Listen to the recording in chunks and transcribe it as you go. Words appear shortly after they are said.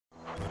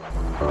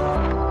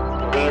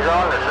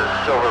D-Zone. This is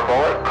Silver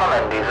Bullet. Come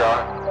in,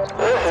 D-Zone.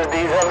 This is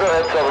D-Zone. Go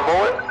ahead, Silver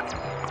Bullet.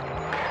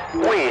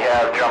 We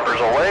have jumpers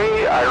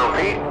away. I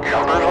repeat,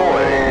 jumpers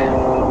away.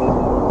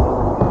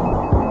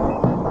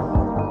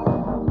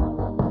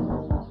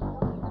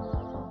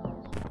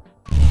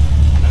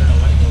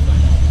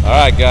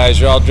 Alright guys,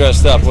 you're all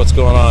dressed up. What's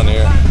going on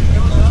here?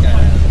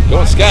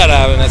 Going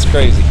skydiving, that's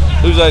crazy.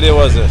 Whose idea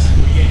was this?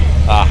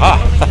 Aha!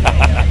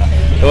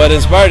 What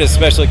inspired this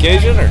special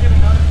occasion? Or?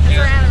 It's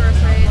our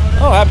anniversary.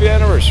 Oh, happy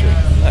anniversary.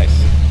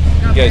 Nice.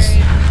 You guys.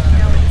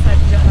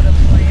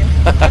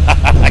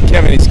 I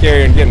can't be any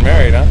scarier than getting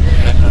married, huh?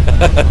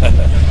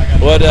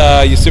 What,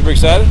 you super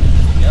excited?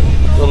 Yep.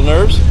 Little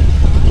nerves?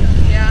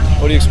 Yeah.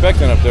 What are you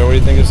expecting up there? What do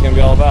you think it's going to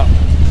be all about?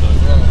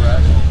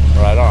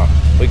 Right on.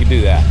 We can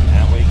do that.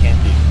 That we can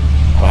do.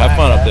 Well, have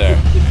fun up there.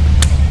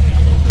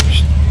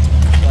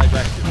 Slide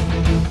back to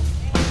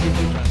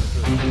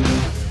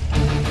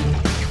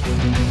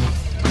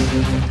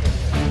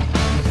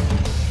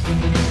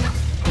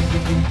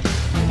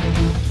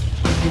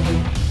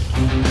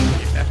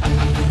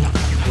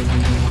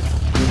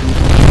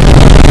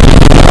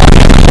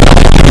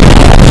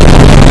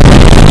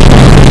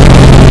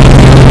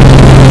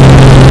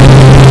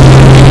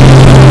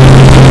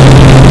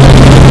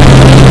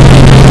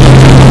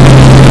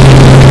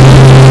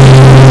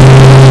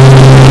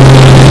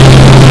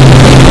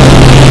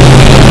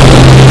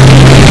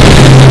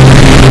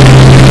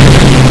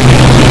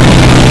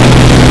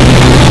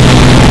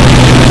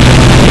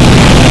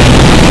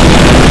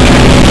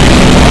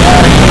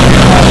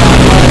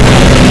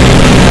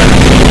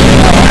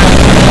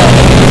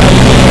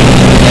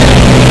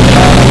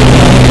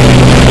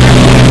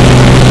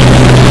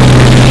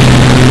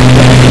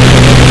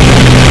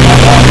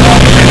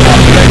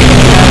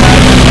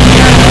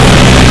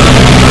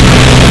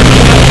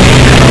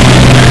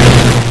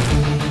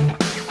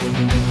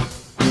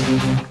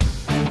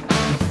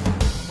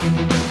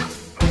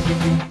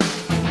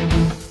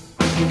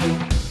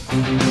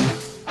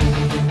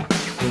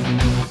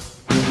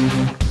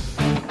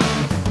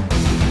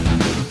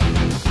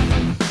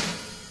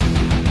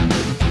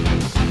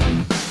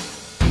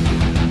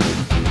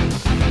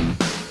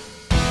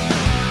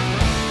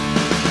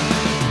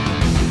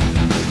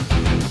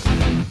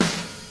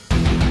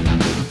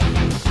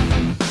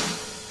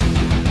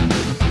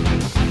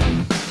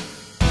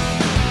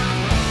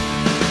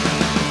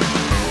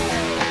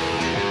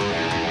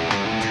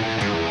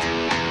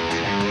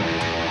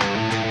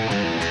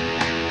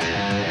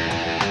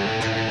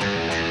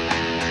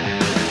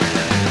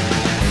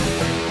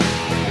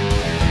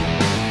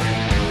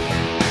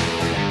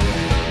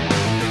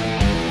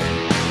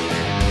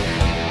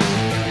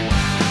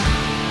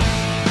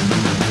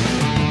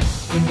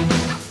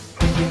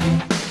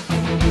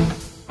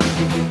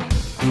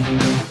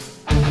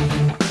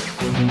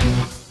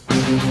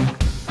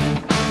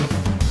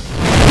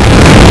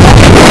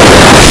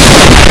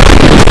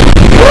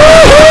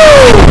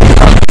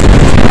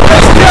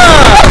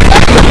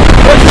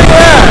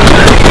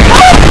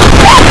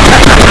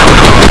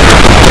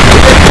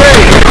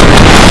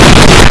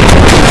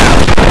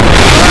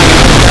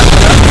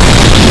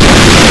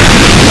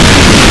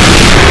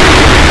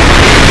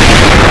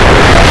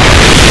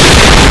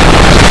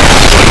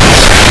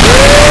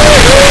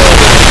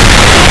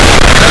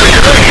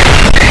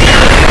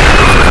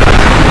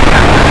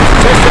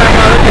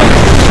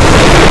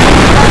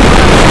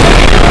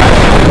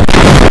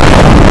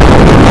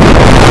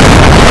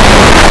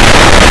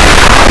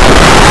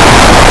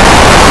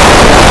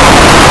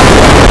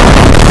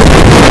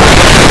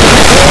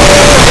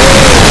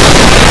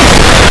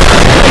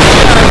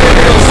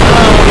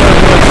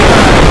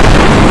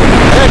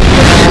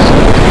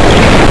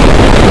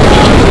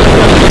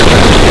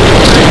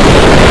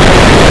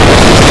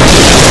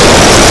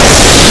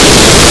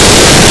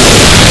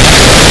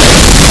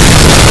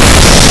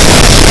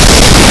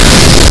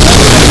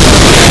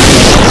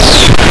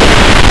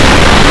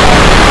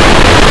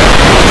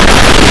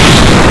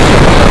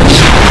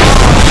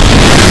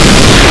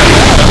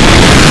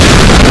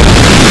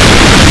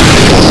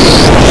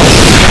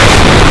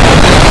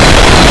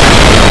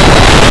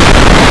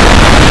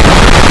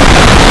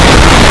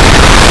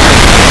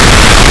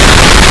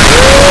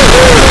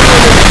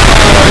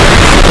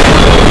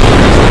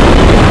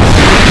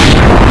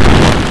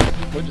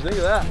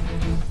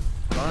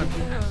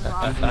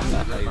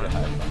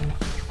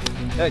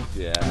Heck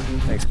yeah.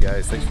 Thanks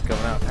guys. Thanks for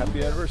coming out.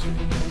 Happy anniversary.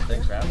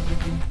 Thanks for having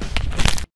me.